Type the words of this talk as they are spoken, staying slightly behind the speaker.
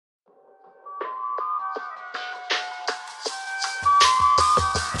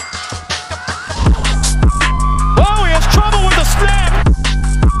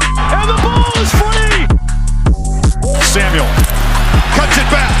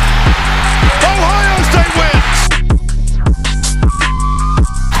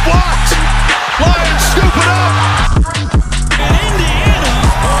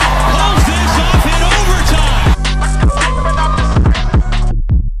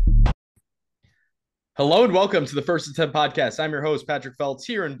Hello and welcome to the First and 10 podcast. I'm your host, Patrick Feltz,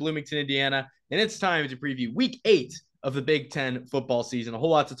 here in Bloomington, Indiana, and it's time to preview week 8 of the Big Ten football season. A whole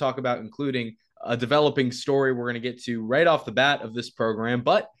lot to talk about, including a developing story we're going to get to right off the bat of this program.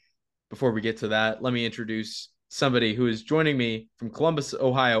 But before we get to that, let me introduce somebody who is joining me from Columbus,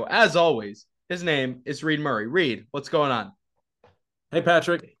 Ohio. As always, his name is Reid Murray. Reid, what's going on? Hey,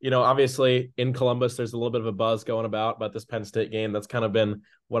 Patrick, obviously in Columbus, there's a little bit of a buzz going about this Penn State game. That's kind of been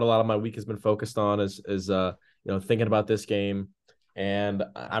what a lot of my week has been focused on is thinking about this game. And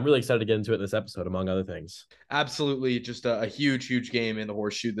I'm really excited to get into it in this episode, among other things. Absolutely, just a huge, huge game in the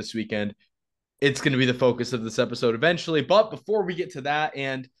horseshoe this weekend. It's going to be the focus of this episode eventually. But before we get to that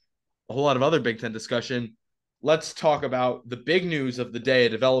and a whole lot of other Big Ten discussion, let's talk about the big news of the day, a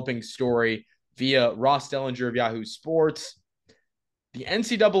developing story via Ross Dellinger of Yahoo Sports. The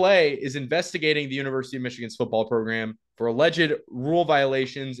NCAA is investigating the University of Michigan's football program for alleged rule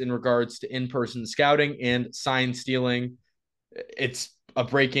violations in regards to in-person scouting and sign stealing. It's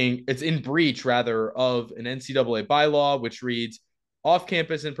in breach rather of an NCAA bylaw, which reads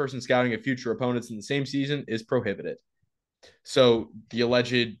off-campus in-person scouting of future opponents in the same season is prohibited. So the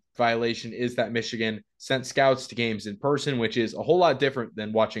alleged violation is that Michigan sent scouts to games in person, which is a whole lot different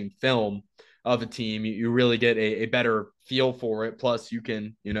than watching film of a team. You really get a better feel for it. Plus, you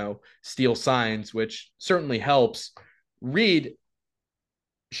can, steal signs, which certainly helps. Reid,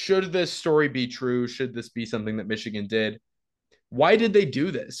 should this story be true? Should this be something that Michigan did? Why did they do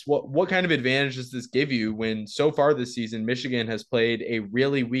this? What kind of advantage does this give you when so far this season Michigan has played a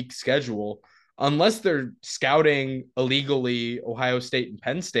really weak schedule? Unless they're scouting illegally Ohio State and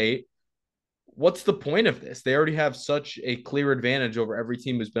Penn State, what's the point of this? They already have such a clear advantage over every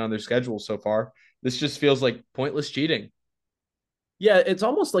team who's been on their schedule so far. This just feels like pointless cheating. Yeah, it's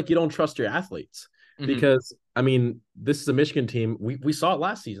almost like you don't trust your athletes Mm-hmm. because, this is a Michigan team. We saw it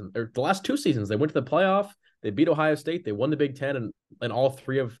last season, or the last two seasons. They went to the playoff, they beat Ohio State, they won the Big Ten, and all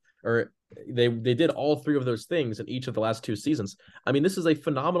three of, or they did all three of those things in each of the last two seasons. This is a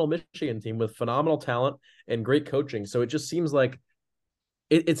phenomenal Michigan team with phenomenal talent and great coaching. So it just seems like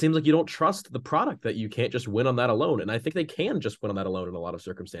it seems like you don't trust the product, that you can't just win on that alone. And I think they can just win on that alone in a lot of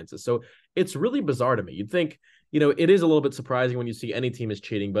circumstances. So it's really bizarre to me. You'd think, it is a little bit surprising when you see any team is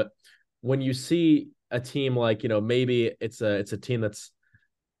cheating, but when you see a team like, maybe it's a team that's,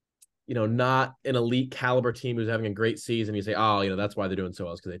 not an elite caliber team who's having a great season, you say, oh, that's why they're doing so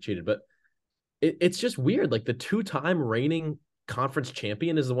well, because they cheated. But it's just weird. Like the two-time reigning conference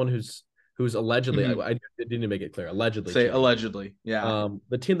champion is the one who's allegedly, Mm-hmm. I didn't make it clear, allegedly Say cheating. allegedly. Yeah.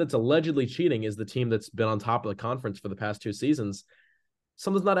 The team that's allegedly cheating is the team that's been on top of the conference for the past two seasons.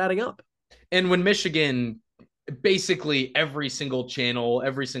 Something's not adding up. And when Michigan, basically every single channel,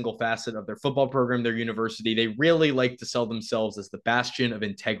 every single facet of their football program, their university, they really like to sell themselves as the bastion of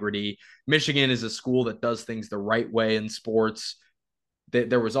integrity. Michigan is a school that does things the right way in sports.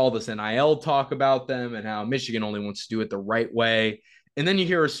 There was all this NIL talk about them and how Michigan only wants to do it the right way. And then you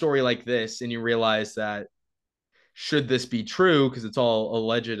hear a story like this and you realize that should this be true, because it's all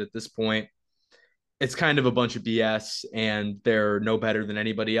alleged at this point, it's kind of a bunch of BS and they're no better than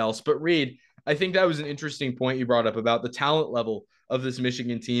anybody else. But Reid, I think that was an interesting point you brought up about the talent level of this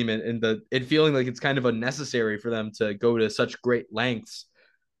Michigan team and it feeling like it's kind of unnecessary for them to go to such great lengths.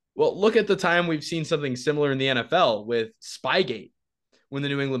 Well, look at the time we've seen something similar in the NFL with Spygate, when the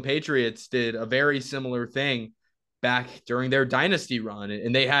New England Patriots did a very similar thing back during their dynasty run.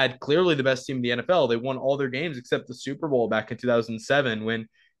 And they had clearly the best team in the NFL. They won all their games except the Super Bowl back in 2007 when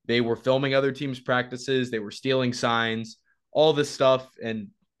they were filming other teams' practices, they were stealing signs, all this stuff. And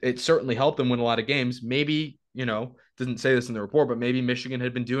it certainly helped them win a lot of games. Maybe, didn't say this in the report, but maybe Michigan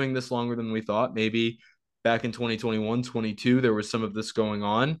had been doing this longer than we thought. Maybe back in 2021, 22, there was some of this going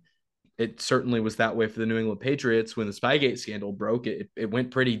on. It certainly was that way for the New England Patriots when the Spygate scandal broke. It went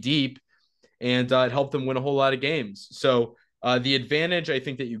pretty deep, and it helped them win a whole lot of games. So the advantage I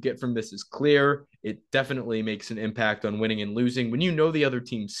think that you get from this is clear. It definitely makes an impact on winning and losing. When you know the other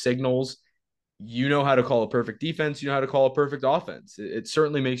team's signals, you know how to call a perfect defense. You know how to call a perfect offense. It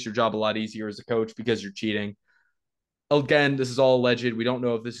certainly makes your job a lot easier as a coach because you're cheating. Again, this is all alleged. We don't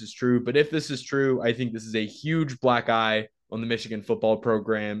know if this is true, but if this is true, I think this is a huge black eye on the Michigan football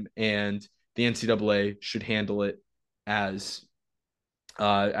program, and the NCAA should handle it as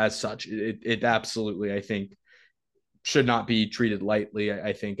as such. It absolutely, I think, should not be treated lightly.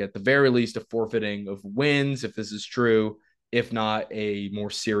 I think at the very least, a forfeiting of wins if this is true, if not a more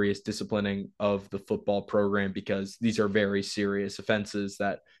serious disciplining of the football program, because these are very serious offenses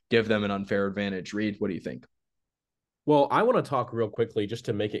that give them an unfair advantage. Reid, what do you think? Well, I want to talk real quickly just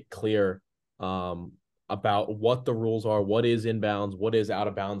to make it clear about what the rules are, what is inbounds, what is out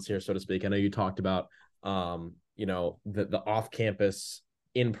of bounds here, so to speak. I know you talked about the off-campus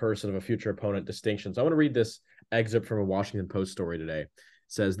in-person of a future opponent distinction. So I want to read this excerpt from a Washington Post story today. It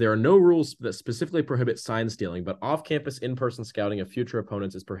says, there are no rules that specifically prohibit sign stealing, but off-campus in-person scouting of future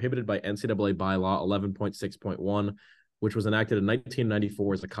opponents is prohibited by NCAA bylaw 11.6.1, which was enacted in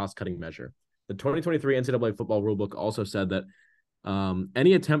 1994 as a cost-cutting measure. The 2023 NCAA football rulebook also said that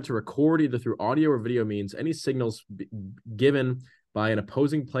any attempt to record either through audio or video means any signals given by an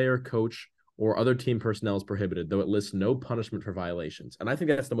opposing player, coach, or other team personnel is prohibited, though it lists no punishment for violations. And I think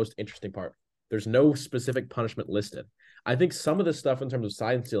that's the most interesting part. There's no specific punishment listed. I think some of this stuff in terms of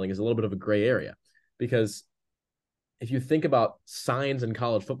sign stealing is a little bit of a gray area, because if you think about signs in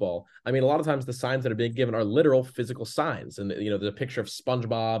college football, I mean, a lot of times the signs that are being given are literal physical signs. And, the picture of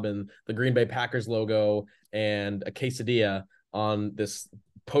SpongeBob and the Green Bay Packers logo and a quesadilla on this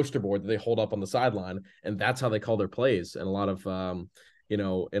poster board that they hold up on the sideline. And that's how they call their plays in a lot of, in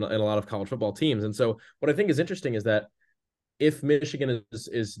a lot of college football teams. And so what I think is interesting is that if Michigan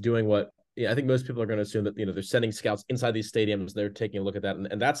is doing what, I think most people are going to assume that, they're sending scouts inside these stadiums, they're taking a look at that,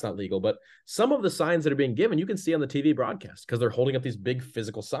 and that's not legal. But some of the signs that are being given, you can see on the TV broadcast because they're holding up these big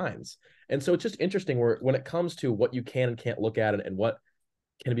physical signs. And so it's just interesting when it comes to what you can and can't look at and what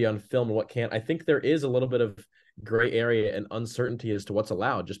can be on film and what can't. I think there is a little bit of gray area and uncertainty as to what's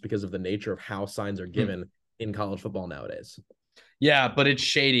allowed just because of the nature of how signs are given in college football nowadays. Yeah, but it's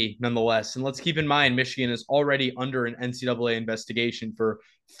shady nonetheless. And let's keep in mind, Michigan is already under an NCAA investigation for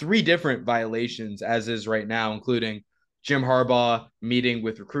 3 different violations, as is right now, including Jim Harbaugh meeting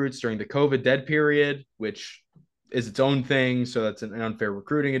with recruits during the COVID dead period, which is its own thing. So that's an unfair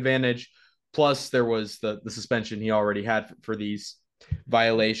recruiting advantage. Plus, there was the suspension he already had for these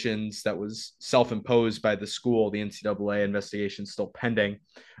violations that was self-imposed by the school. The NCAA investigation still pending.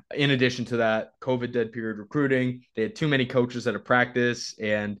 In addition to that, COVID dead period recruiting. They had too many coaches at a practice,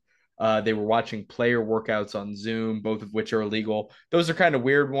 and they were watching player workouts on Zoom, both of which are illegal. Those are kind of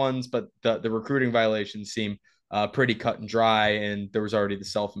weird ones, but the recruiting violations seem pretty cut and dry, and there was already the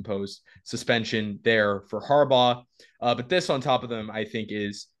self-imposed suspension there for Harbaugh. But this on top of them, I think,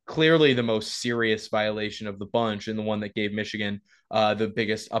 is clearly the most serious violation of the bunch and the one that gave Michigan the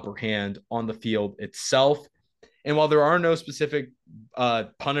biggest upper hand on the field itself. And while there are no specific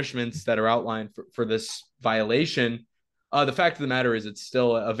punishments that are outlined for this violation, the fact of the matter is it's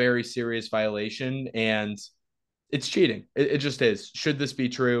still a very serious violation, and it's cheating. It just is. Should this be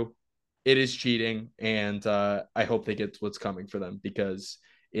true, it is cheating, and I hope they get what's coming for them, because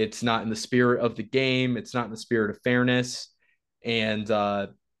it's not in the spirit of the game. It's not in the spirit of fairness, and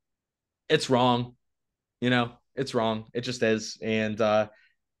it's wrong. It's wrong. It just is, and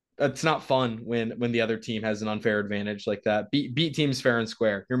it's not fun when the other team has an unfair advantage like that. Beat teams fair and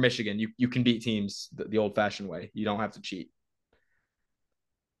square. You're Michigan. You can beat teams the old-fashioned way. You don't have to cheat.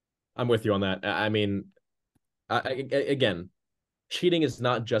 I'm with you on that. I mean, again, cheating is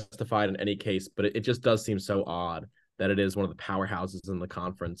not justified in any case, but it just does seem so odd that it is one of the powerhouses in the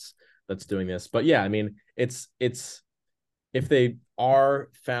conference that's doing this. But yeah, I mean, it's if they are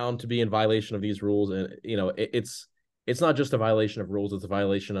found to be in violation of these rules, and it's not just a violation of rules, it's a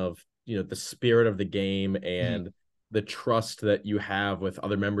violation of the spirit of the game and the trust that you have with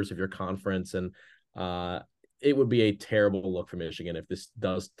other members of your conference. And it would be a terrible look for Michigan if this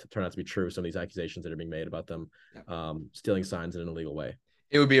does turn out to be true, some of these accusations that are being made about them stealing signs in an illegal way.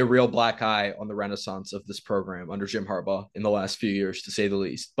 It would be a real black eye on the renaissance of this program under Jim Harbaugh in the last few years, to say the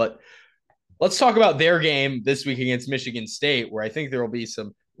least. But let's talk about their game this week against Michigan State, where I think there will be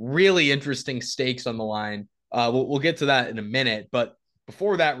some really interesting stakes on the line. We'll get to that in a minute. But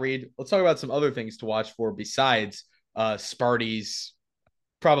before that, Reid, let's talk about some other things to watch for besides Sparty's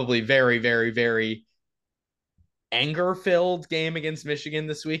probably very, very, very anger-filled game against Michigan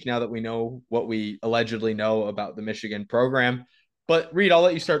this week, now that we know what we allegedly know about the Michigan program. But Reid, I'll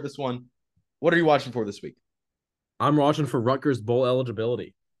let you start this one. What are you watching for this week? I'm watching for Rutgers bowl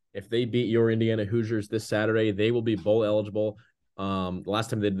eligibility. If they beat your Indiana Hoosiers this Saturday, they will be bowl eligible. The last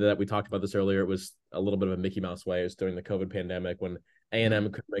time they did that, we talked about this earlier, it was a little bit of a Mickey Mouse way. It was during the COVID pandemic when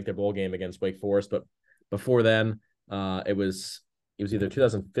A&M couldn't make their bowl game against Wake Forest. But before then, it was either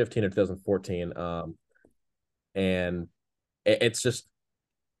 2015 or 2014. And it's just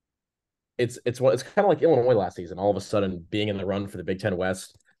it's kind of like Illinois last season, all of a sudden being in the run for the Big Ten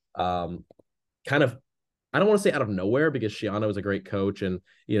West. Kind of, I don't want to say out of nowhere, because Shiano is a great coach, and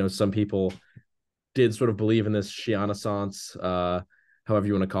some people did sort of believe in this Shiana-sance, however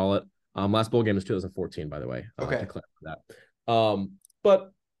you want to call it. Last bowl game is 2014, by the way. Okay. To clarify that.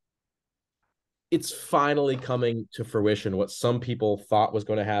 But it's finally coming to fruition. What some people thought was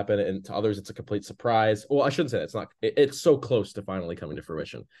going to happen, and to others, it's a complete surprise. Well, I shouldn't say that. It's not. It's so close to finally coming to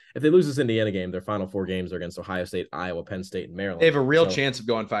fruition. If they lose this Indiana game, their final 4 games are against Ohio State, Iowa, Penn State, and They Maryland. have a real So chance of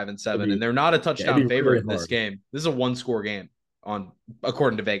going 5-7, and be, they're not a yeah, it'd be touchdown favorite really in this hard. game. This is a one-score game on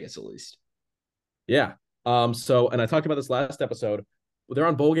according to Vegas, at least. Yeah. So, and I talked about this last episode. They're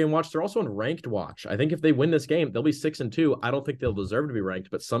on bowl game watch. They're also on ranked watch. I think if they win this game, they'll be 6-2. I don't think they'll deserve to be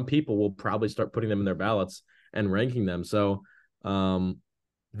ranked, but some people will probably start putting them in their ballots and ranking them. So,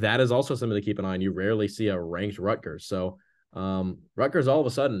 that is also something to keep an eye on. You rarely see a ranked Rutgers. So, Rutgers all of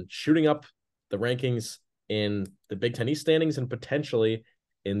a sudden shooting up the rankings in the Big Ten East standings and potentially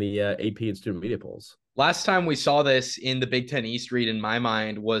in the AP and student media polls. Last time we saw this in the Big Ten East read, in my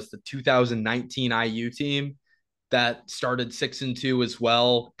mind, was the 2019 IU team that started 6-2 as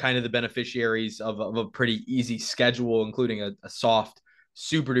well, kind of the beneficiaries of a pretty easy schedule, including a soft,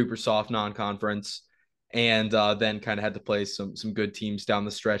 super duper soft non-conference, and then kind of had to play some good teams down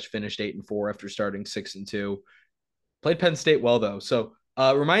the stretch. Finished 8-4 after starting 6-2. Played Penn State well though, so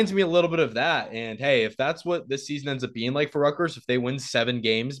reminds me a little bit of that. And hey, if that's what this season ends up being like for Rutgers, if they win 7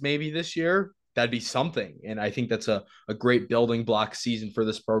 games maybe this year, that'd be something. And I think that's a great building block season for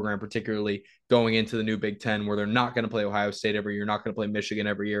this program, particularly going into the new Big Ten, where they're not going to play Ohio State every year, not going to play Michigan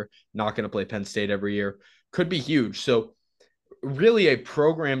every year, not going to play Penn State every year. Could be huge. So really a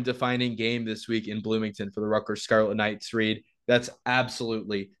program defining game this week in Bloomington for the Rutgers Scarlet Knights. Reid, that's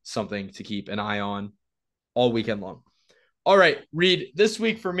absolutely something to keep an eye on all weekend long. All right, Reid, this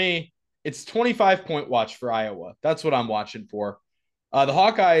week for me, it's 25-point watch for Iowa. That's what I'm watching for. The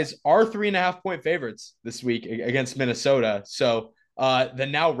Hawkeyes are 3.5-point favorites this week against Minnesota. So the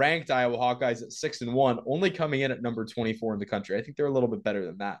now ranked Iowa Hawkeyes at 6-1, only coming in at number 24 in the country. I think they're a little bit better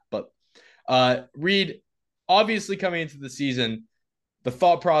than that. But Reid, obviously coming into the season, the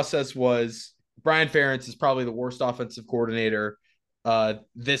thought process was Brian Ferentz is probably the worst offensive coordinator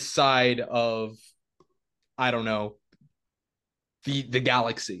this side of, I don't know, the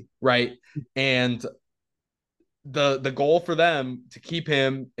galaxy, right? And the goal for them to keep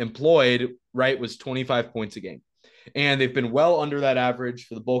him employed, right, was 25 points a game. And they've been well under that average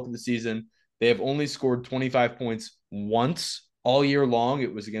for the bulk of the season. They have only scored 25 points once all year long.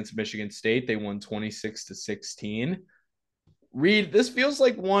 It was against Michigan State. They won 26-16. Reid, this feels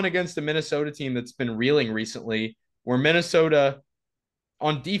like one against a Minnesota team that's been reeling recently, where Minnesota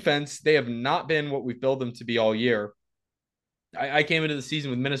on defense, they have not been what we've built them to be all year. I came into the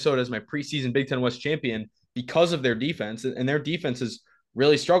season with Minnesota as my preseason Big Ten West champion because of their defense, and their defense has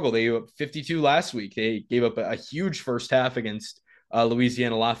really struggled. They gave up 52 last week. They gave up a huge first half against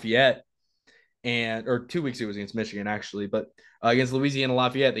Louisiana Lafayette, or 2 weeks ago it was against Michigan actually, but against Louisiana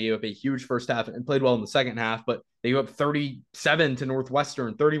Lafayette they gave up a huge first half and played well in the second half, but they gave up 37 to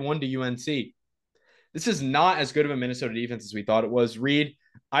Northwestern, 31 to UNC. This is not as good of a Minnesota defense as we thought it was. Reid,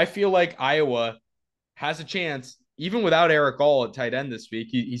 I feel like Iowa has a chance, even without Eric All at tight end this week.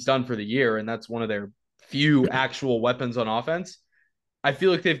 He's done for the year, and that's one of their few actual weapons on offense. I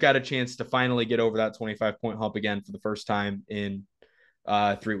feel like they've got a chance to finally get over that 25-point hump again for the first time in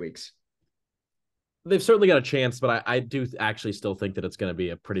 3 weeks. They've certainly got a chance, but I do actually still think that it's going to be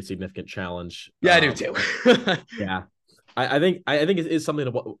a pretty significant challenge. Yeah, I do too. Yeah. I think it is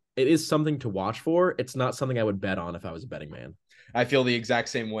something to watch for. It's not something I would bet on if I was a betting man. I feel the exact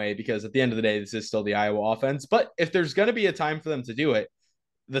same way, because at the end of the day, this is still the Iowa offense. But if there's going to be a time for them to do it,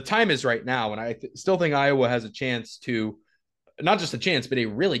 the time is right now. And I still think Iowa has a chance to, not just a chance, but a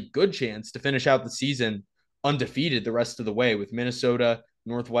really good chance to finish out the season undefeated the rest of the way, with Minnesota,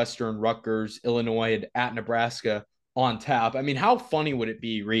 Northwestern, Rutgers, Illinois, and at Nebraska on tap. I mean, how funny would it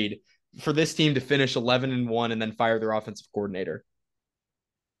be, Reid, for this team to finish 11-1 and then fire their offensive coordinator?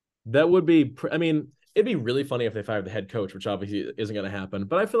 That would be, I mean, it'd be really funny if they fired the head coach, which obviously isn't going to happen.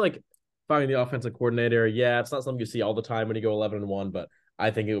 But I feel like firing the offensive coordinator, yeah, it's not something you see all the time when you go 11-1, but I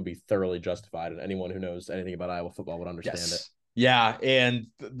think it would be thoroughly justified, and anyone who knows anything about Iowa football would understand it. Yeah, and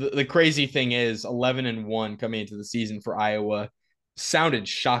the crazy thing is 11-1 coming into the season for Iowa sounded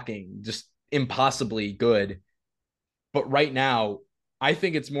shocking, just impossibly good. But right now, I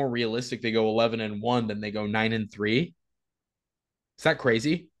think it's more realistic they go 11-1 than they go 9-3. Is that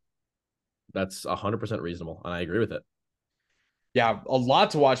crazy? That's 100% reasonable, and I agree with it. Yeah, a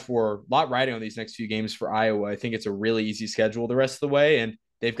lot to watch for, a lot riding on these next few games for Iowa. I think it's a really easy schedule the rest of the way, and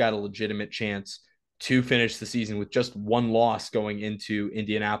they've got a legitimate chance to finish the season with just one loss going into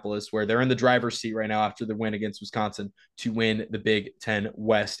Indianapolis, where they're in the driver's seat right now after the win against Wisconsin to win the Big Ten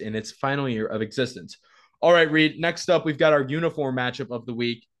West in its final year of existence. All right, Reid, next up, we've got our uniform matchup of the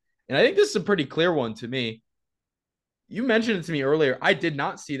week. And I think this is a pretty clear one to me. You mentioned it to me earlier. I did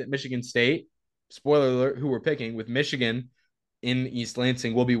not see that Michigan State spoiler alert, who we're picking with Michigan in East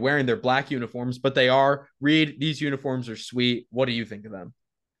Lansing will be wearing their black uniforms, but they are, Reed, these uniforms are sweet. What do you think of them?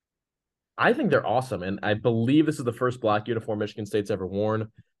 I think they're awesome, and I believe this is the first black uniform Michigan State's ever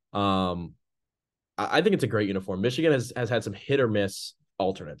worn. Um, I think it's a great uniform. Michigan has had some hit or miss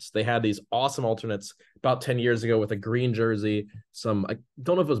alternates. They had these awesome alternates about 10 years ago with a green jersey, some, I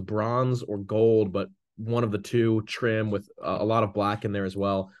don't know if it was bronze or gold, but one of the two trim with a lot of black in there as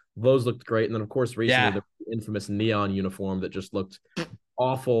well. Those looked great. And then, of course, recently Yeah. the infamous neon uniform that just looked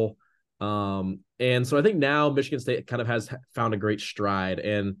awful. And so I think now Michigan State kind of has found a great stride.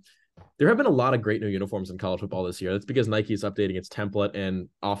 And there have been a lot of great new uniforms in college football this year. That's because Nike's updating its template, and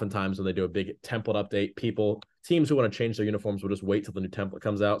oftentimes when they do a big template update, teams who want to change their uniforms will just wait till the new template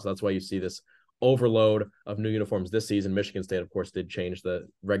comes out. So that's why you see this overload of new uniforms this season. Michigan State, of course, did change the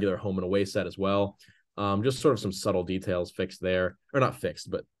regular home and away set as well. Just sort of some subtle details fixed there, or not fixed,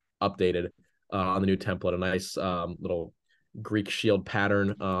 but updated on the new template. A nice little Greek shield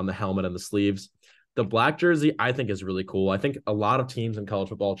pattern on the helmet and the sleeves. The black jersey, I think, is really cool. I think a lot of teams in college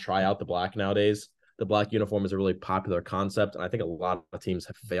football try out the black nowadays. The black uniform is a really popular concept, and I think a lot of teams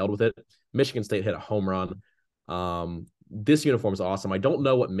have failed with it. Michigan State hit a home run. This uniform is awesome. I don't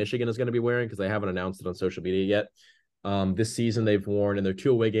know what Michigan is going to be wearing because they haven't announced it on social media yet. This season, they've worn in their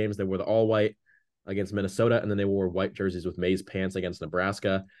two away games, they wore the all white against Minnesota, and then they wore white jerseys with maize pants against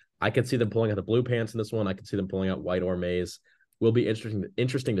Nebraska. I could see them pulling out the blue pants in this one. I could see them pulling out white or maize. Will be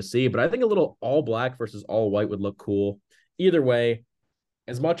interesting to see, but I think a little all black versus all white would look cool. Either way,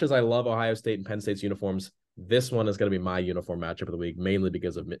 as much as I love Ohio State and Penn State's uniforms, this one is going to be my uniform matchup of the week, mainly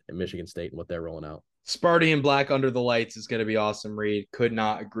because of Michigan State and what they're rolling out. Sparty black under the lights is going to be awesome, Reed. Could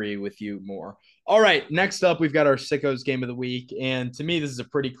not agree with you more. All right, next up, we've got our Sickos game of the week. And to me, this is a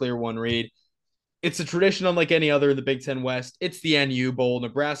pretty clear one, Reed. It's a tradition unlike any other in the Big Ten West. It's the NU Bowl,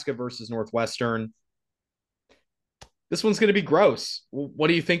 Nebraska versus Northwestern. This one's going to be gross. What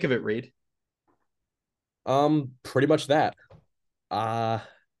do you think of it, Reed? Pretty much that. I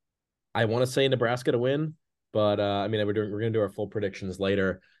want to say Nebraska to win, but I mean, we're going to do our full predictions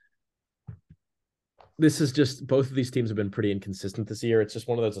later. This is just, both of these teams have been pretty inconsistent this year. It's just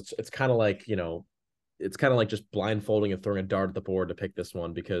one of those. It's kind of like, it's kind of like just blindfolding and throwing a dart at the board to pick this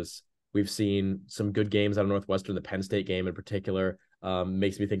one, because we've seen some good games out of Northwestern. The Penn State game in particular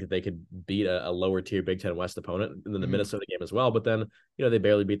makes me think that they could beat a lower tier Big Ten West opponent, and then the Minnesota game as well. But then, they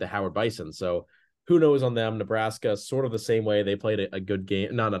barely beat the Howard Bison. So who knows on them? Nebraska, sort of the same way. They played a good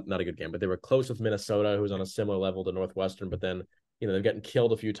game. Not a good game, but they were close with Minnesota, who's on a similar level to Northwestern. But then, they've gotten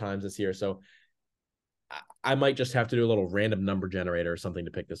killed a few times this year. So I might just have to do a little random number generator or something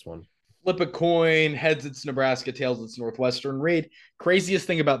to pick this one. Flip a coin, heads it's Nebraska, tails it's Northwestern. Reed, craziest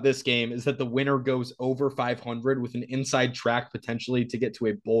thing about this game is that the winner goes over 500 with an inside track potentially to get to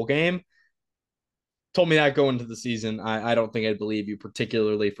a bowl game. Told me that going into the season. I don't think I'd believe you,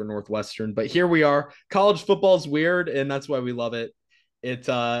 particularly for Northwestern. But here we are. College football is weird, and that's why we love it. It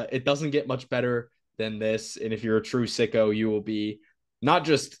doesn't get much better than this. And if you're a true sicko, you will be not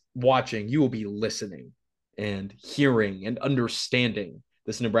just watching, you will be listening and hearing and understanding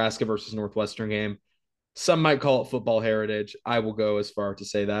this Nebraska versus Northwestern game. Some might call it football heritage. I will go as far to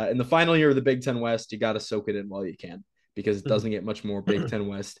say that. In the final year of the Big Ten West, you got to soak it in while you can, because it doesn't get much more Big Ten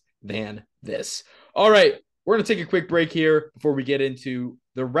West than this. All right, we're going to take a quick break here before we get into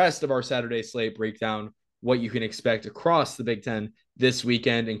the rest of our Saturday slate breakdown, what you can expect across the Big Ten this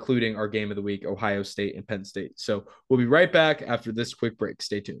weekend, including our game of the week, Ohio State and Penn State. So we'll be right back after this quick break.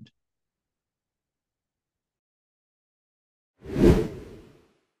 Stay tuned.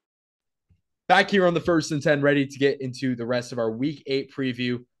 Back here on the 1st and 10, ready to get into the rest of our Week 8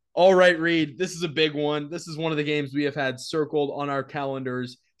 preview. All right, Reed, this is a big one. This is one of the games we have had circled on our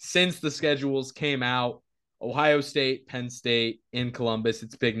calendars since the schedules came out. Ohio State, Penn State in Columbus.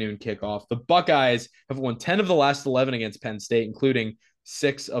 It's big noon kickoff. The Buckeyes have won 10 of the last 11 against Penn State, including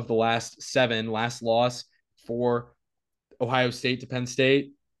 6 of the last 7. Last loss for Ohio State to Penn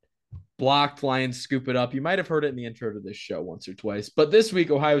State. Blocked, Lions scoop it up. You might have heard it in the intro to this show once or twice. But this week,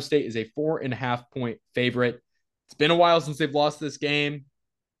 Ohio State is a 4.5-point favorite. It's been a while since they've lost this game.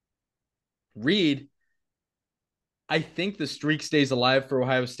 Reed, I think the streak stays alive for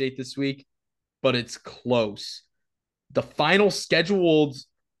Ohio State this week, but it's close. The final scheduled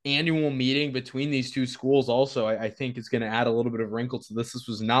annual meeting between these two schools also, I think, is going to add a little bit of wrinkle to this. This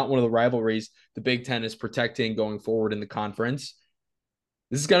was not one of the rivalries the Big Ten is protecting going forward in the conference.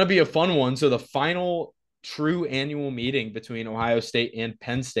 This is going to be a fun one. So the final true annual meeting between Ohio State and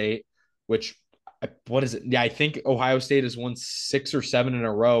Penn State, which, what is it? Yeah, I think Ohio State has won 6 or 7 in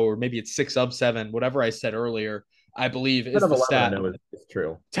a row, or maybe it's 6 of 7, whatever I said earlier. I believe 10 is of the 11, I stat. know is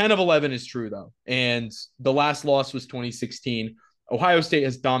true. 10 of 11 is true, though. And the last loss was 2016. Ohio State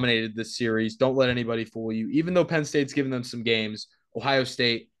has dominated this series. Don't let anybody fool you. Even though Penn State's given them some games, Ohio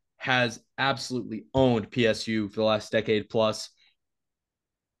State has absolutely owned PSU for the last decade plus.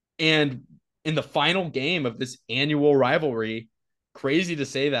 And in the final game of this annual rivalry, crazy to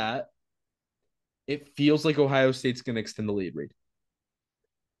say that, it feels like Ohio State's going to extend the lead, Reid.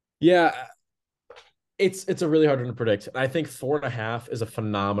 Yeah, it's a really hard one to predict. I think 4.5 is a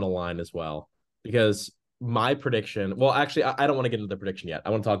phenomenal line as well because my prediction. Well, actually, I don't want to get into the prediction yet.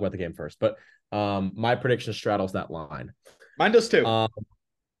 I want to talk about the game first, but my prediction straddles that line. Mine does too. Um,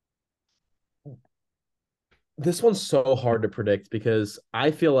 this one's so hard to predict because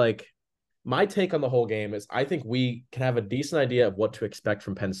I feel like my take on the whole game is I think we can have a decent idea of what to expect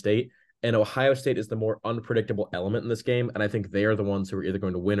from Penn State, and Ohio State is the more unpredictable element in this game, and I think they are the ones who are either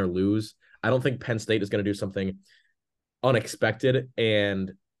going to win or lose. I don't think Penn State is going to do something unexpected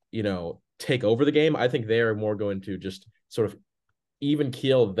and take over the game. I think they are more going to just sort of even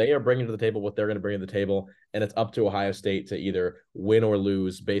keel. They are bringing to the table what they're going to bring to the table, and it's up to Ohio State to either win or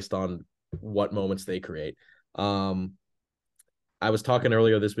lose based on what moments they create. Um, I was talking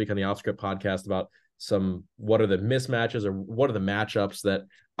earlier this week on the Off Script podcast about what are the mismatches or what are the matchups that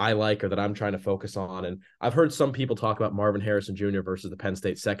I like or that I'm trying to focus on. And I've heard some people talk about Marvin Harrison Jr. versus the Penn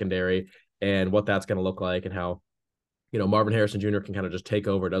State secondary and what that's going to look like and how, Marvin Harrison Jr. can kind of just take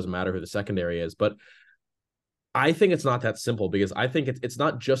over. It doesn't matter who the secondary is. But I think it's not that simple because I think it's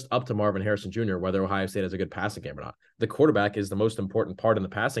not just up to Marvin Harrison Jr. whether Ohio State has a good passing game or not. The quarterback is the most important part in the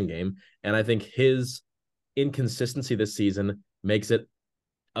passing game. And I think his inconsistency this season makes it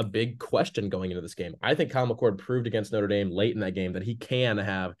a big question going into this game. I think Kyle McCord proved against Notre Dame late in that game that he can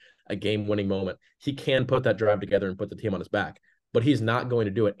have a game-winning moment. He can put that drive together and put the team on his back, but he's not going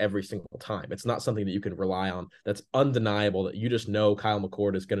to do it every single time. It's not something that you can rely on. That's undeniable that you just know Kyle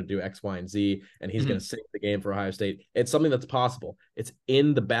McCord is going to do X, Y, and Z, and he's going to save the game for Ohio State. It's something that's possible. It's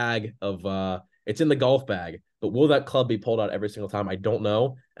in the bag of it's in the golf bag. But will that club be pulled out every single time? I don't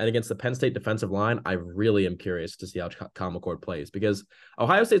know. And against the Penn State defensive line, I really am curious to see how Kyle McCord plays because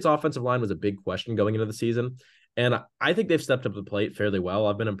Ohio State's offensive line was a big question going into the season. And I think they've stepped up to the plate fairly well.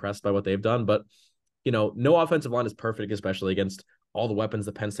 I've been impressed by what they've done. But, no offensive line is perfect, especially against all the weapons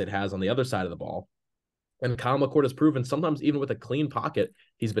that Penn State has on the other side of the ball. And Kyle McCord has proven sometimes even with a clean pocket,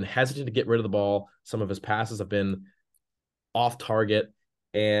 he's been hesitant to get rid of the ball. Some of his passes have been off target.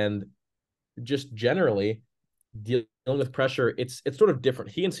 And just generally, dealing with pressure, it's sort of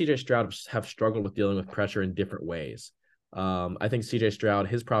different. He and CJ Stroud have struggled with dealing with pressure in different ways. I think CJ Stroud,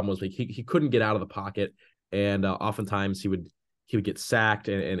 his problem was like he couldn't get out of the pocket, and oftentimes he would get sacked,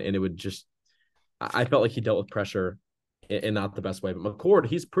 and it would just. I felt like he dealt with pressure in not the best way. But McCord,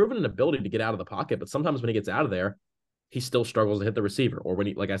 he's proven an ability to get out of the pocket, but sometimes when he gets out of there, he still struggles to hit the receiver. Or when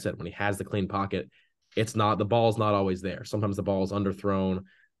he, like I said, when he has the clean pocket, the ball's not always there. Sometimes the ball is underthrown,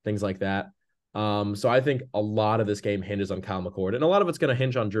 things like that. So I think a lot of this game hinges on Kyle McCord, and a lot of it's going to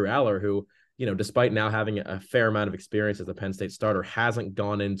hinge on Drew Aller, who, despite now having a fair amount of experience as a Penn State starter, hasn't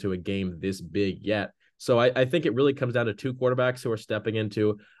gone into a game this big yet. So I think it really comes down to two quarterbacks who are stepping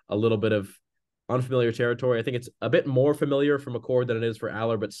into a little bit of unfamiliar territory. I think it's a bit more familiar for McCord than it is for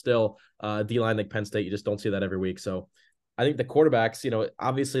Aller, but still, D-line like Penn State, you just don't see that every week. So I think the quarterbacks,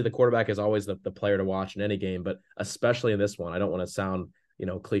 obviously the quarterback is always the player to watch in any game, but especially in this one, I don't want to sound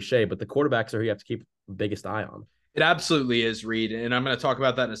cliche, but the quarterbacks are who you have to keep the biggest eye on. It absolutely is, Reid. And I'm going to talk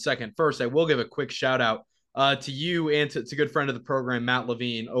about that in a second. First, I will give a quick shout out to you and to a good friend of the program, Matt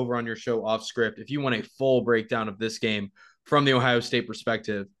Levine, over on your show Off Script. If you want a full breakdown of this game from the Ohio State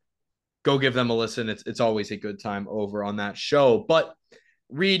perspective, go give them a listen. It's always a good time over on that show. But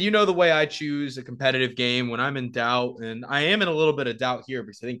Reid, the way I choose a competitive game when I'm in doubt, and I am in a little bit of doubt here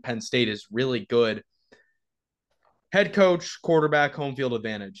because I think Penn State is really good. Head coach, quarterback, home field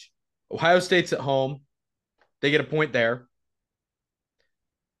advantage. Ohio State's at home. They get a point there.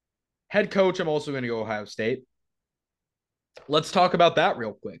 Head coach, I'm also going to go Ohio State. Let's talk about that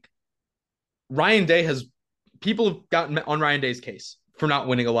real quick. Ryan Day people have gotten on Ryan Day's case for not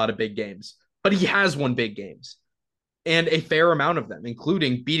winning a lot of big games, but he has won big games and a fair amount of them,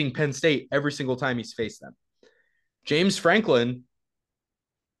 including beating Penn State every single time he's faced them. James Franklin,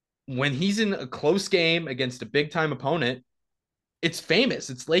 when he's in a close game against a big time opponent, it's famous.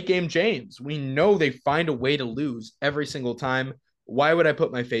 It's late game James. We know they find a way to lose every single time. Why would I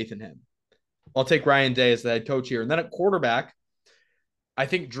put my faith in him? I'll take Ryan Day as the head coach here. And then at quarterback, I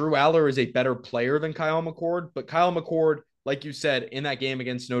think Drew Aller is a better player than Kyle McCord. But Kyle McCord, like you said, in that game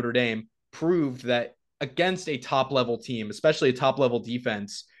against Notre Dame, proved that against a top-level team, especially a top-level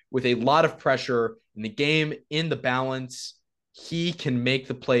defense, with a lot of pressure In the game, in the balance, he can make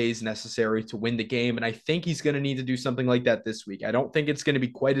the plays necessary to win the game. And I think he's going to need to do something like that this week. I don't think it's going to be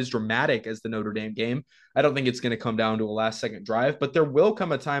quite as dramatic as the Notre Dame game. I don't think it's going to come down to a last second drive, but there will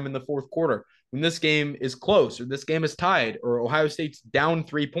come a time in the fourth quarter when this game is close or this game is tied or Ohio State's down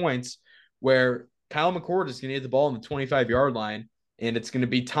 3 points where Kyle McCord is going to get the ball on the 25-yard line and it's going to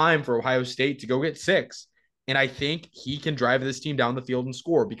be time for Ohio State to go get 6. And I think he can drive this team down the field and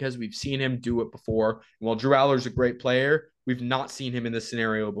score because we've seen him do it before. And while Drew Aller's a great player, we've not seen him in this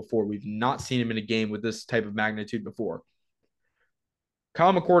scenario before. We've not seen him in a game with this type of magnitude before.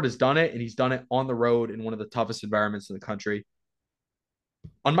 Kyle McCord has done it, and he's done it on the road in one of the toughest environments in the country.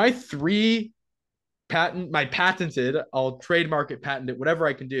 On my patented, I'll trademark it, patent it, whatever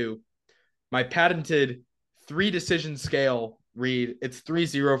I can do. My patented 3-decision scale, Reid, it's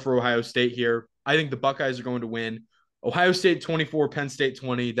 3-0 for Ohio State here. I think the Buckeyes are going to win. Ohio State 24, Penn State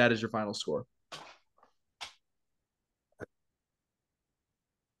 20. That is your final score.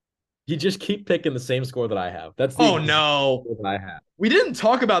 You just keep picking the same score that I have. That's the no that I have. We didn't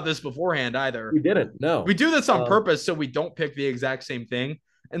talk about this beforehand either. We didn't. No. We do this on purpose so we don't pick the exact same thing,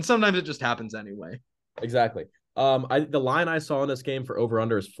 and sometimes it just happens anyway. Exactly. The line I saw in this game for over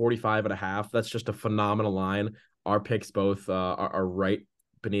under is 45.5. That's just a phenomenal line. Our picks both are right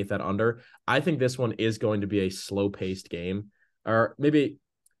beneath that under. I think this one is going to be a slow-paced game, or maybe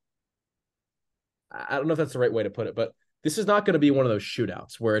I don't know if that's the right way to put it, but this is not going to be one of those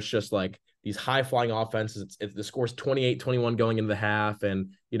shootouts where it's just like these high-flying offenses. If the score's 28-21 going into the half,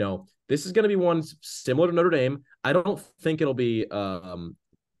 and this is going to be one similar to Notre Dame. I don't think it'll be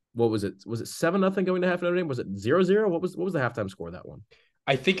what was it? Was it 7-0 going to half Notre Dame? Was it 0-0? What was the halftime score of that one?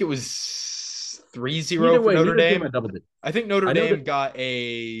 I think it was 3-0 for Notre Dame. I think Notre Dame got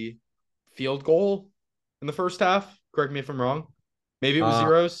a field goal in the first half. Correct me if I'm wrong. Maybe it was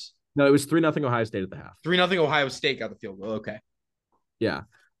zeros. No, it was 3-0 Ohio State at the half. 3-0 Ohio State got the field goal. Okay. Yeah.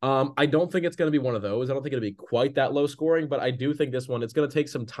 I don't think it's going to be one of those. I don't think it'll be quite that low scoring, but I do think this one, it's going to take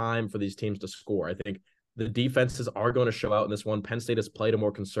some time for these teams to score. I think the defenses are going to show out in this one. Penn State has played a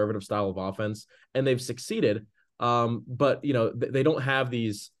more conservative style of offense, and they've succeeded. But they don't have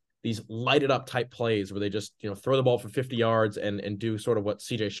these lighted up type plays where they just throw the ball for 50 yards and do sort of what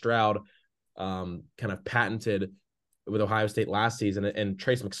C.J. Stroud kind of patented with Ohio State last season, and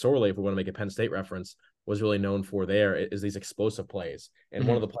Trace McSorley, if we want to make a Penn State reference, was really known for there is these explosive plays. And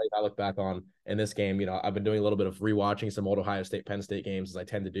one of the plays I look back on in this game, I've been doing a little bit of rewatching some old Ohio State Penn State games, as I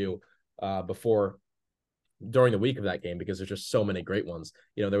tend to do during the week of that game, because there's just so many great ones.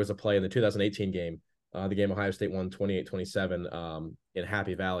 There was a play in the 2018 game, the game Ohio State won 28-27 in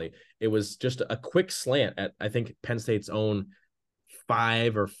Happy Valley. It was just a quick slant at, I think, Penn State's own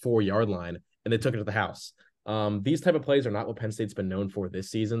 5 or 4 yard line, and they took it to the house. These type of plays are not what Penn State's been known for this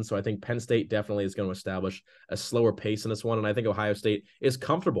season. So I think Penn State definitely is going to establish a slower pace in this one. And I think Ohio State is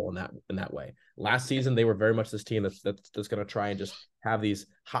comfortable in that way. Last season, they were very much this team that's going to try and just have these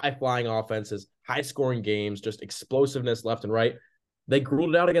high flying offenses, high scoring games, just explosiveness left and right. They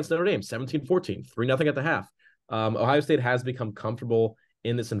grilled it out against Notre Dame, 17-14, 3-0 at the half. Ohio State has become comfortable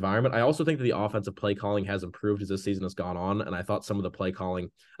in this environment. I also think that the offensive play calling has improved as this season has gone on. And I thought some of the play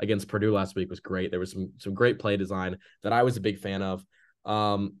calling against Purdue last week was great. There was some great play design that I was a big fan of.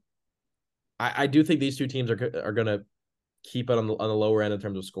 I do think these two teams are going to keep it on the lower end in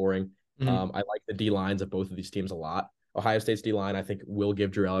terms of scoring. I like the D lines of both of these teams a lot. Ohio State's D line, I think, will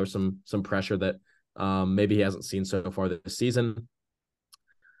give Drew Aller some pressure that maybe he hasn't seen so far this season.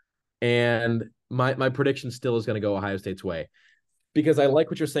 And my prediction still is going to go Ohio State's way, because I like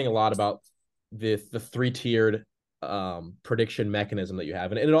what you're saying a lot about the 3-tiered prediction mechanism that you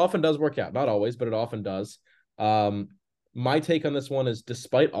have. And it often does work out. Not always, but it often does. My take on this one is,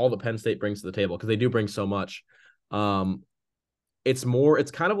 despite all that Penn State brings to the table, because they do bring so much, it's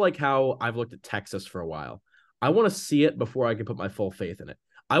kind of like how I've looked at Texas for a while. I want to see it before I can put my full faith in it.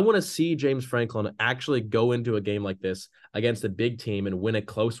 I want to see James Franklin actually go into a game like this against a big team and win a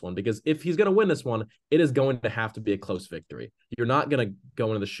close one, because if he's going to win this one, it is going to have to be a close victory. You're not going to go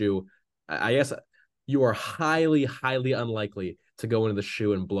into the shoe. I guess you are highly, highly unlikely to go into the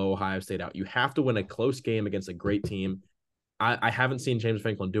shoe and blow Ohio State out. You have to win a close game against a great team. I haven't seen James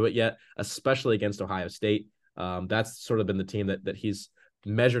Franklin do it yet, especially against Ohio State. That's sort of been the team that he's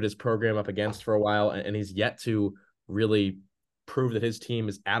measured his program up against for a while, and he's yet to really prove that his team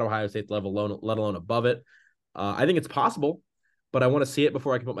is at Ohio State's level, let alone above it. I think it's possible, but I want to see it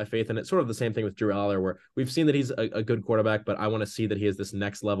before I can put my faith in it. Sort of the same thing with Drew Aller, where we've seen that he's a good quarterback, but I want to see that he is this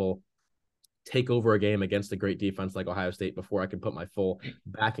next level take over a game against a great defense like Ohio State before I can put my full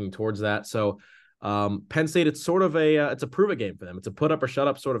backing towards that. So Penn State, it's sort of it's a prove it game for them. It's a put up or shut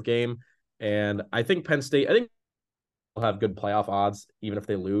up sort of game. And I think Penn State, I think will have good playoff odds, even if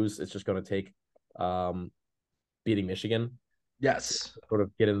they lose. It's just going to take beating Michigan to Yes. sort of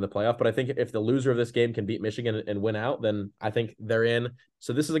get into the playoff. But I think if the loser of this game can beat Michigan and win out, then I think they're in.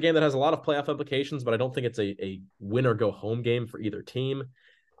 So this is a game that has a lot of playoff implications, but I don't think it's a win or go home game for either team.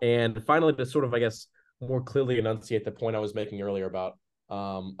 And finally, to sort of, I guess, more clearly enunciate the point I was making earlier about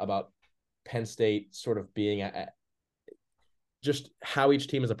Penn State sort of being at just how each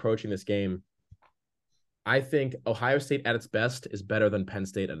team is approaching this game. I think Ohio State at its best is better than Penn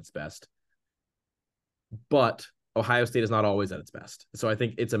State at its best. But Ohio State is not always at its best. So I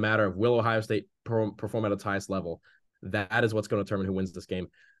think it's a matter of, will Ohio State perform at its highest level? That is what's going to determine who wins this game.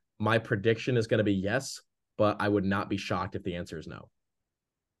 My prediction is going to be yes, but I would not be shocked if the answer is no.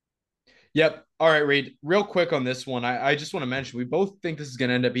 Yep. All right, Reid. Real quick on this one, I just want to mention we both think this is going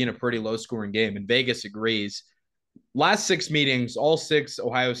to end up being a pretty low scoring game, and Vegas agrees. Last 6 meetings, all 6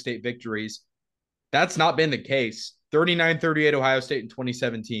 Ohio State victories. That's not been the case. 39-38 Ohio State in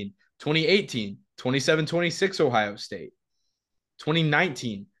 2017, 2018, 27-26 Ohio State,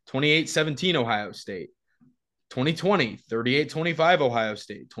 2019, 28-17 Ohio State, 2020, 38-25 Ohio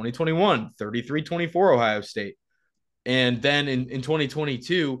State, 2021, 33-24 Ohio State. And then in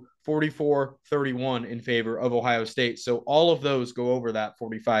 2022, 44-31 in favor of Ohio State. So all of those go over that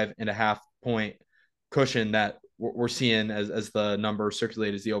 45.5 point cushion that we're seeing as the number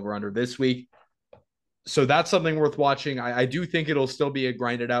circulated as the over-under this week. So that's something worth watching. I do think it'll still be a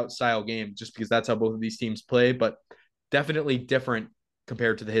grinded out style game just because that's how both of these teams play, but definitely different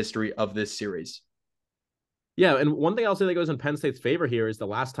compared to the history of this series. Yeah, and one thing I'll say that goes in Penn State's favor here is the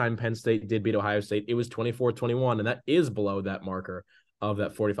last time Penn State did beat Ohio State, it was 24-21, and that is below that marker of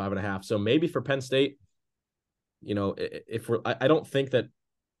that 45.5. So maybe for Penn State, if I don't think that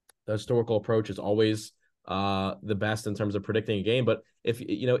the historical approach is always the best in terms of predicting a game, but if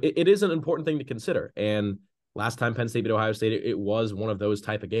it is an important thing to consider. And last time Penn State beat Ohio State, it was one of those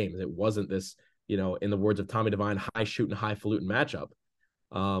type of games. It wasn't this, in the words of Tommy Devine, high shooting, highfalutin matchup.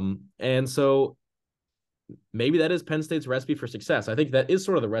 And so maybe that is Penn State's recipe for success. I think that is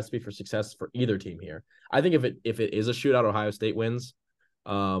sort of the recipe for success for either team here. I think if it is a shootout, Ohio State wins.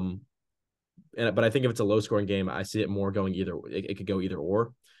 But I think if it's a low scoring game, I see it more going either. It could go either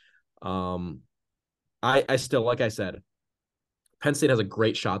or. I still, like I said, Penn State has a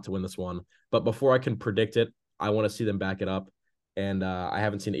great shot to win this one. But before I can predict it, I want to see them back it up. And I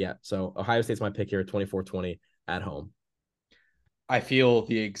haven't seen it yet. So Ohio State's my pick here, 24-20 at home. I feel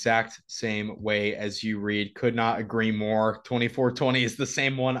the exact same way as you, Reid. Could not agree more. 24-20 is the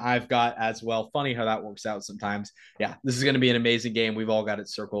same one I've got as well. Funny how that works out sometimes. Yeah, this is going to be an amazing game. We've all got it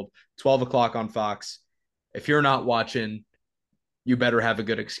circled. 12 o'clock on Fox. If you're not watching, you better have a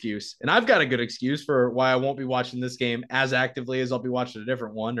good excuse. And I've got a good excuse for why I won't be watching this game as actively as I'll be watching a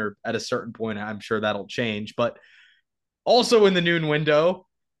different one, or at a certain point, I'm sure that'll change. But also in the noon window,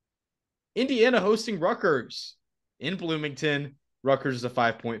 Indiana hosting Rutgers in Bloomington. Rutgers is a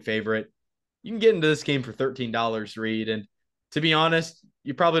 5-point favorite. You can get into this game for $13, Reid. And to be honest,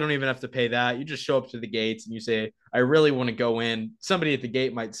 you probably don't even have to pay that. You just show up to the gates and you say, I really want to go in. Somebody at the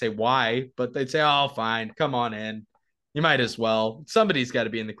gate might say, why? But they'd say, oh, fine, come on in. You might as well. Somebody's got to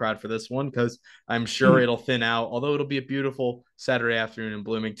be in the crowd for this one because I'm sure it'll thin out, although it'll be a beautiful Saturday afternoon in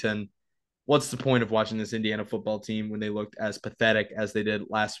Bloomington. What's the point of watching this Indiana football team when they looked as pathetic as they did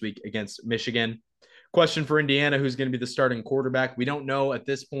last week against Michigan? Question for Indiana, who's going to be the starting quarterback? We don't know at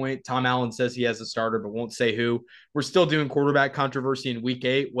this point. Tom Allen says he has a starter, but won't say who. We're still doing quarterback controversy in week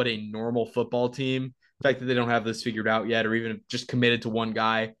 8. What a normal football team. The fact that they don't have this figured out yet, or even just committed to one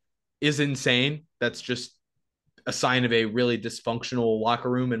guy, is insane. That's just a sign of a really dysfunctional locker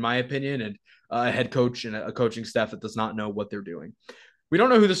room, in my opinion, and a head coach and a coaching staff that does not know what they're doing. We don't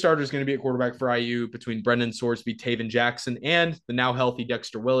know who the starter is going to be at quarterback for IU between Brendan Sorsby, Taven Jackson, and the now healthy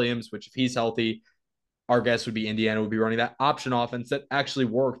Dexter Williams, which if he's healthy, our guess would be Indiana would be running that option offense that actually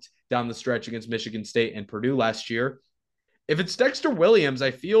worked down the stretch against Michigan State and Purdue last year. If it's Dexter Williams, I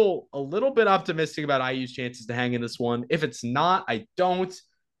feel a little bit optimistic about IU's chances to hang in this one. If it's not, I don't.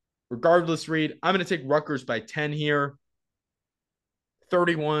 Regardless, Reid, I'm going to take Rutgers by 10 here.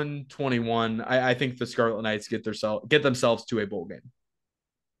 31-21. I think the Scarlet Knights get themselves to a bowl game.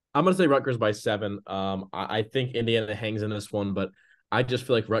 I'm going to say Rutgers by 7. I think Indiana hangs in this one, but I just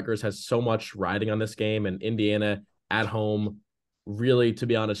feel like Rutgers has so much riding on this game, and Indiana at home really, to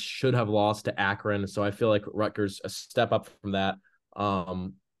be honest, should have lost to Akron. So I feel like Rutgers a step up from that.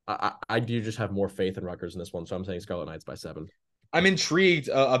 I do just have more faith in Rutgers in this one, so I'm saying Scarlet Knights by 7. I'm intrigued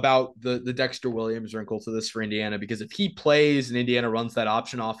about the Dexter Williams wrinkle to this for Indiana, because if he plays and Indiana runs that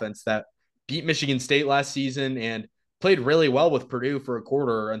option offense that beat Michigan State last season and played really well with Purdue for a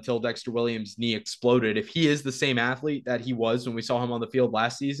quarter until Dexter Williams' knee exploded. If he is the same athlete that he was when we saw him on the field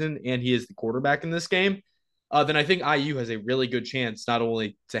last season, and he is the quarterback in this game, then I think IU has a really good chance not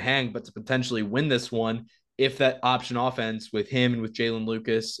only to hang, but to potentially win this one if that option offense with him and with Jalen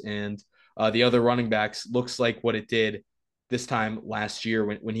Lucas and the other running backs looks like what it did this time last year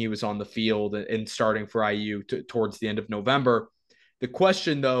when he was on the field and starting for IU towards the end of November. The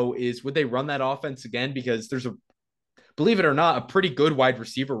question, though, is would they run that offense again? Because there's a believe it or not, a pretty good wide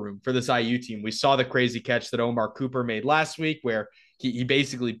receiver room for this IU team. We saw the crazy catch that Omar Cooper made last week where he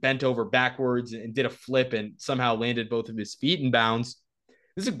basically bent over backwards and did a flip and somehow landed both of his feet in bounds.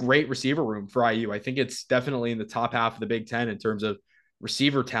 This is a great receiver room for IU. I think it's definitely in the top half of the Big Ten in terms of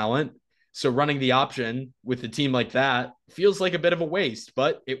receiver talent. So running the option with a team like that feels like a bit of a waste,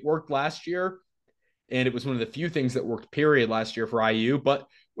 but it worked last year. And it was one of the few things that worked, period, last year for IU. But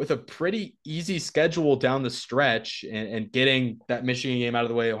with a pretty easy schedule down the stretch and getting that Michigan game out of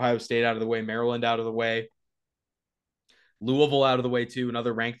the way, Ohio State out of the way, Maryland out of the way, Louisville out of the way too,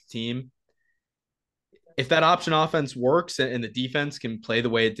 another ranked team. If that option offense works and the defense can play the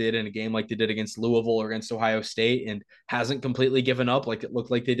way it did in a game like they did against Louisville or against Ohio State and hasn't completely given up like it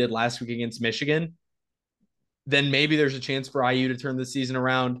looked like they did last week against Michigan, then maybe there's a chance for IU to turn the season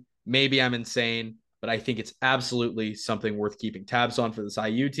around. Maybe I'm insane, but I think it's absolutely something worth keeping tabs on for this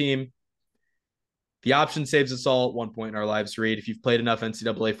IU team. The option saves us all at one point in our lives, Reid. If you've played enough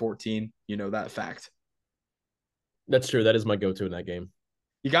NCAA 14, you know that fact. That's true. That is my go-to in that game.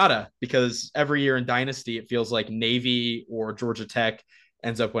 You gotta, because every year in Dynasty, it feels like Navy or Georgia Tech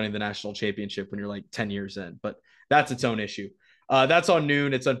ends up winning the national championship when you're like 10 years in. But that's its own issue. That's on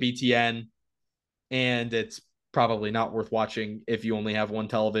noon. It's on BTN. And it's probably not worth watching if you only have one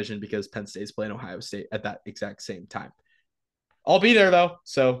television because Penn State's playing Ohio State at that exact same time. I'll be there though,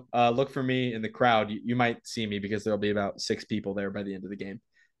 so look for me in the crowd. You might see me because there'll be about 6 people there by the end of the game.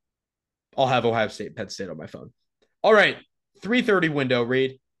 I'll have Ohio State, Penn State on my phone. All right, 3:30 window,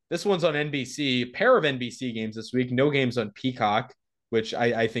 Reid. This one's on NBC. A pair of NBC games this week. No games on Peacock, which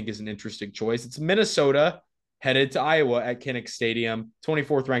I think is an interesting choice. It's Minnesota headed to Iowa at Kinnick Stadium.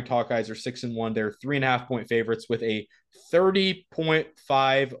 24th ranked Hawkeyes are 6-1. They're 3.5-point favorites with a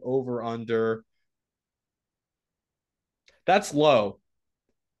 30.5 over under. That's low.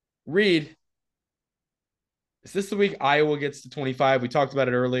 Reid, is this the week Iowa gets to 25? We talked about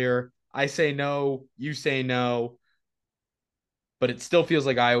it earlier. I say no. You say no. But it still feels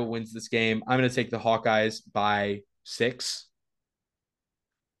like Iowa wins this game. I'm going to take the Hawkeyes by 6.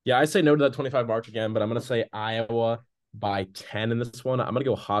 Yeah, I say no to that 25 march again, but I'm going to say Iowa by 10 in this one. I'm going to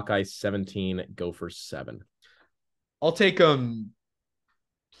go Hawkeye 17, go for 7. I'll take them.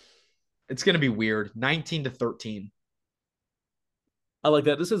 It's going to be weird. 19-13. I like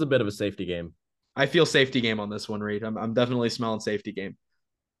that. This is a bit of a safety game. I feel safety game on this one, Reid. I'm definitely smelling safety game.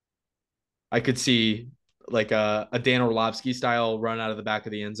 I could see like a Dan Orlovsky style run out of the back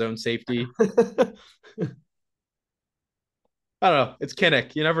of the end zone safety. I don't know. It's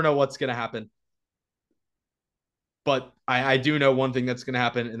Kinnick. You never know what's going to happen. But I do know one thing that's going to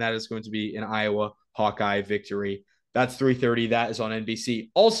happen, and that is going to be an Iowa Hawkeye victory. That's 3:30. That is on NBC.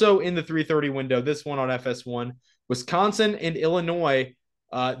 Also in the 3:30 window, this one on FS1, Wisconsin and Illinois.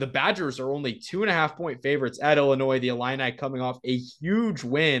 The Badgers are only 2.5-point favorites at Illinois. The Illini coming off a huge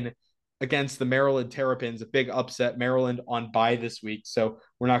win against the Maryland Terrapins, a big upset. Maryland on bye this week, so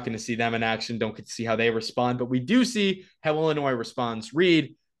we're not going to see them in action. Don't get to see how they respond, but we do see how Illinois responds.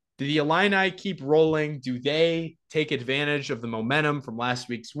 Reid, do the Illini keep rolling? Do they take advantage of the momentum from last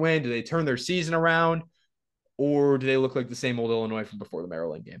week's win? Do they turn their season around? Or do they look like the same old Illinois from before the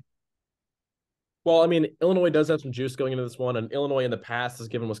Maryland game? Well, I mean, Illinois does have some juice going into this one, and Illinois in the past has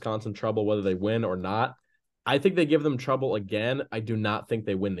given Wisconsin trouble whether they win or not. I think they give them trouble again. I do not think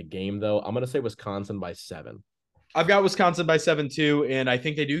they win the game, though. I'm going to say Wisconsin by 7. I've got Wisconsin by 7 too, and I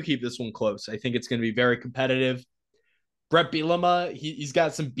think they do keep this one close. I think it's going to be very competitive. Brett Bielema, he's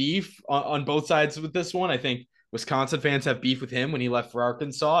got some beef on both sides with this one. I think Wisconsin fans have beef with him when he left for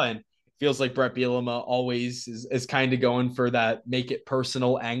Arkansas, and it feels like Brett Bielema always is kind of going for that make it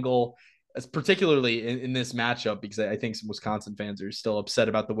personal angle, particularly in this matchup, because I think some Wisconsin fans are still upset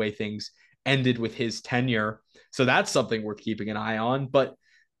about the way things ended with his tenure. So that's something worth keeping an eye on. But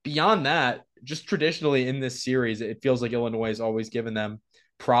beyond that, just traditionally in this series, it feels like Illinois has always given them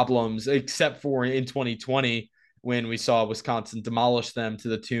problems, except for in 2020 when we saw Wisconsin demolish them to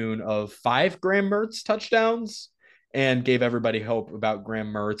the tune of 5 Graham Mertz touchdowns and gave everybody hope about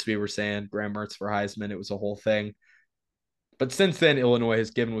Graham Mertz. We were saying Graham Mertz for Heisman. It was a whole thing. But since then, Illinois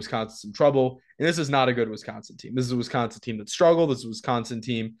has given Wisconsin some trouble, and this is not a good Wisconsin team. This is a Wisconsin team that struggled. This is a Wisconsin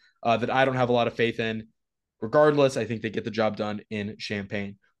team that I don't have a lot of faith in. Regardless, I think they get the job done in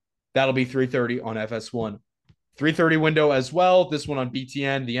Champaign. That'll be 3:30 on FS1. 3:30 window as well. This one on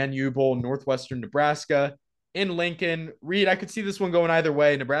BTN, the NU Bowl, Northwestern Nebraska in Lincoln. Reed, I could see this one going either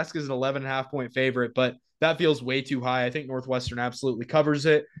way. Nebraska's an 11.5-point favorite, but that feels way too high. I think Northwestern absolutely covers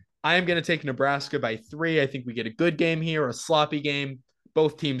it. I am going to take Nebraska by 3. I think we get a good game here, a sloppy game.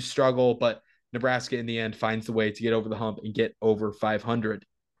 Both teams struggle, but Nebraska in the end finds the way to get over the hump and get over 500.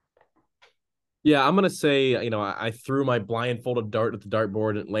 Yeah, I'm gonna say, I threw my blindfolded dart at the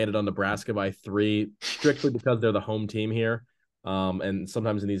dartboard and landed on Nebraska by 3, strictly because they're the home team here. And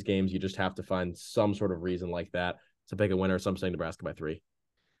sometimes in these games, you just have to find some sort of reason like that to pick a winner. So I'm saying Nebraska by 3.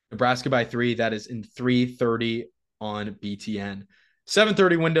 Nebraska by 3. That is in 3:30 on BTN.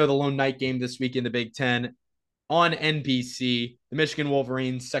 7:30 window, the lone night game this week in the Big Ten on NBC. The Michigan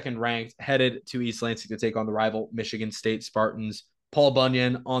Wolverines, second ranked, headed to East Lansing to take on the rival Michigan State Spartans. Paul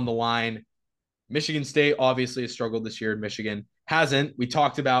Bunyan on the line. Michigan State obviously has struggled this year. Michigan hasn't. We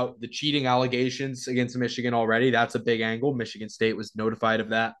talked about the cheating allegations against Michigan already. That's a big angle. Michigan State was notified of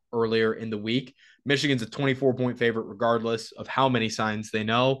that earlier in the week. Michigan's a 24-point favorite regardless of how many signs they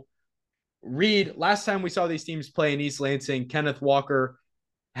know. Reed, last time we saw these teams play in East Lansing, Kenneth Walker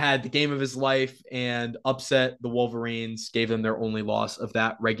had the game of his life and upset the Wolverines, gave them their only loss of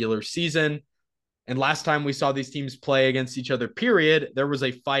that regular season. And last time we saw these teams play against each other, period, there was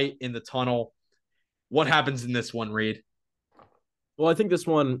a fight in the tunnel. What happens in this one, Reed? Well, I think this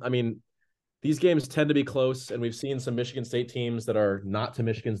one, these games tend to be close, and we've seen some Michigan State teams that are not to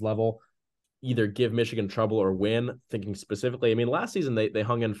Michigan's level either give Michigan trouble or win. Thinking specifically, last season they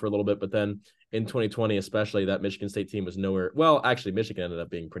hung in for a little bit, but then in 2020, especially, that Michigan State team was nowhere. Well, actually, Michigan ended up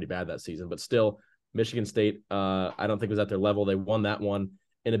being pretty bad that season, but still, Michigan State, I don't think was at their level. They won that one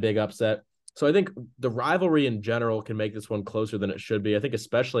in a big upset. So I think the rivalry in general can make this one closer than it should be. I think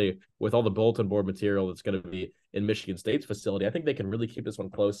especially with all the bulletin board material that's going to be in Michigan State's facility, I think they can really keep this one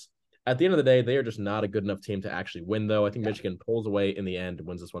close. At the end of the day, they are just not a good enough team to actually win, though. I think Michigan pulls away in the end and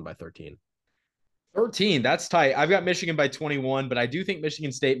wins this one by 13. 13, that's tight. I've got Michigan by 21, but I do think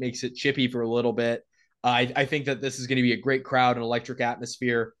Michigan State makes it chippy for a little bit. I think that this is going to be a great crowd, an electric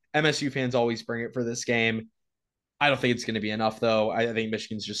atmosphere. MSU fans always bring it for this game. I don't think it's going to be enough, though. I think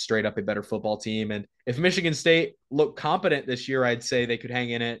Michigan's just straight up a better football team. And if Michigan State looked competent this year, I'd say they could hang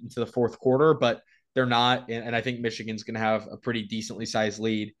in it into the fourth quarter, but they're not. And I think Michigan's going to have a pretty decently sized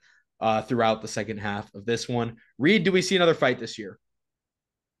lead throughout the second half of this one. Reed, do we see another fight this year?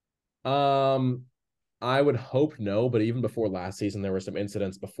 I would hope no, but even before last season, there were some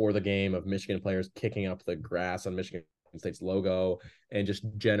incidents before the game of Michigan players kicking up the grass on Michigan State's logo, and just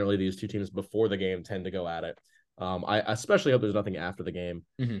generally these two teams before the game tend to go at it. I especially hope there's nothing after the game,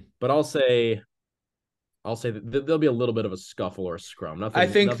 but I'll say that there'll be a little bit of a scuffle or a scrum. I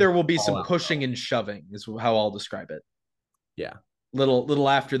think there will be some pushing and shoving is how I'll describe it. Yeah. Little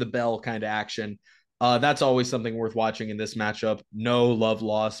after the bell kind of action. That's always something worth watching in this matchup. No love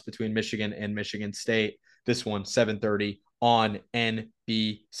lost between Michigan and Michigan State. This one, 7:30 on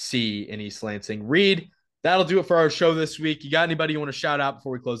NBC in East Lansing. Reed, that'll do it for our show this week. You got anybody you want to shout out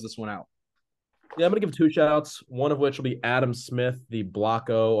before we close this one out? Yeah, I'm going to give 2 shout-outs, one of which will be Adam Smith, the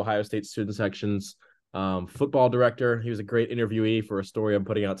Blocko Ohio State Student Section's football director. He was a great interviewee for a story I'm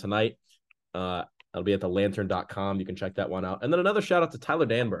putting out tonight. It'll be at thelantern.com. You can check that one out. And then another shout-out to Tyler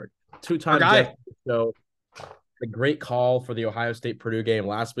Danberg, 2-time guest. So a great call for the Ohio State-Purdue game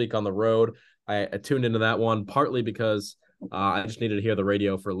last week on the road. I tuned into that one partly because I just needed to hear the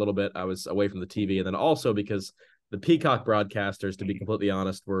radio for a little bit. I was away from the TV, and then also because the Peacock broadcasters, to be completely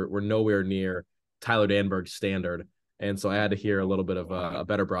honest, were nowhere near Tyler Danberg's standard. And so I had to hear a little bit of a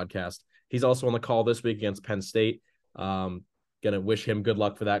better broadcast. He's also on the call this week against Penn State. Going to wish him good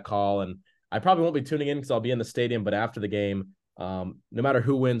luck for that call. And I probably won't be tuning in because I'll be in the stadium, but after the game, no matter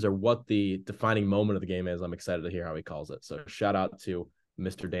who wins or what the defining moment of the game is, I'm excited to hear how he calls it. So shout out to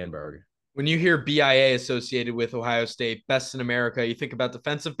Mr. Danberg. When you hear BIA associated with Ohio State, best in America, you think about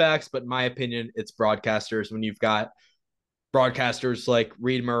defensive backs, but in my opinion, it's broadcasters. When you've got broadcasters like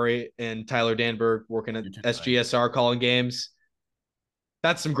Reed Murray and Tyler Danberg working at SGSR calling games,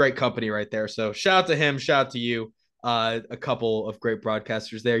 that's some great company right there. So shout out to him, shout out to you. A couple of great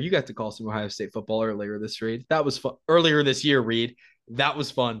broadcasters there. You got to call some Ohio State football earlier this Reed. That was fun. Earlier this year, Reed. That was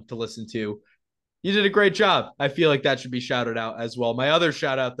fun to listen to. You did a great job. I feel like that should be shouted out as well. My other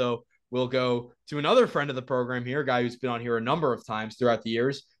shout out, though, will go to another friend of the program here, a guy who's been on here a number of times throughout the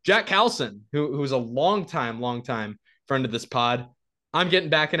years, Jack Calson, who's a long time friend of this pod. I'm getting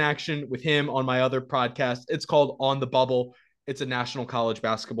back in action with him on my other podcast. It's called On the Bubble. It's a national college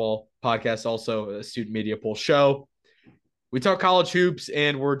basketball podcast, also a student media pool show. We talk college hoops,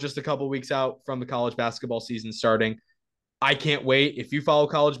 and we're just a couple weeks out from the college basketball season starting. I can't wait. If you follow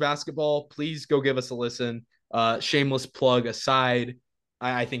college basketball, please go give us a listen. Shameless plug aside,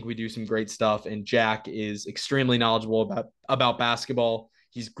 I think we do some great stuff, and Jack is extremely knowledgeable about basketball.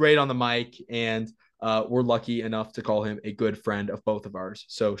 He's great on the mic, and we're lucky enough to call him a good friend of both of ours.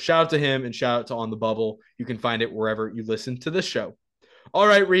 So shout out to him and shout out to On the Bubble. You can find it wherever you listen to this show. All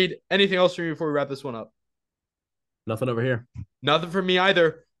right, Reed, anything else from you before we wrap this one up? Nothing over here. Nothing from me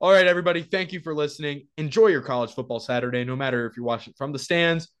either. All right, everybody. Thank you for listening. Enjoy your college football Saturday, no matter if you're watching from the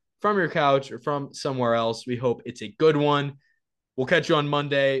stands, from your couch, or from somewhere else. We hope it's a good one. We'll catch you on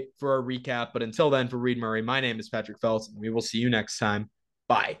Monday for our recap. But until then, for Reed Murray, my name is Patrick Phelps, and we will see you next time.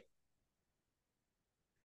 Bye.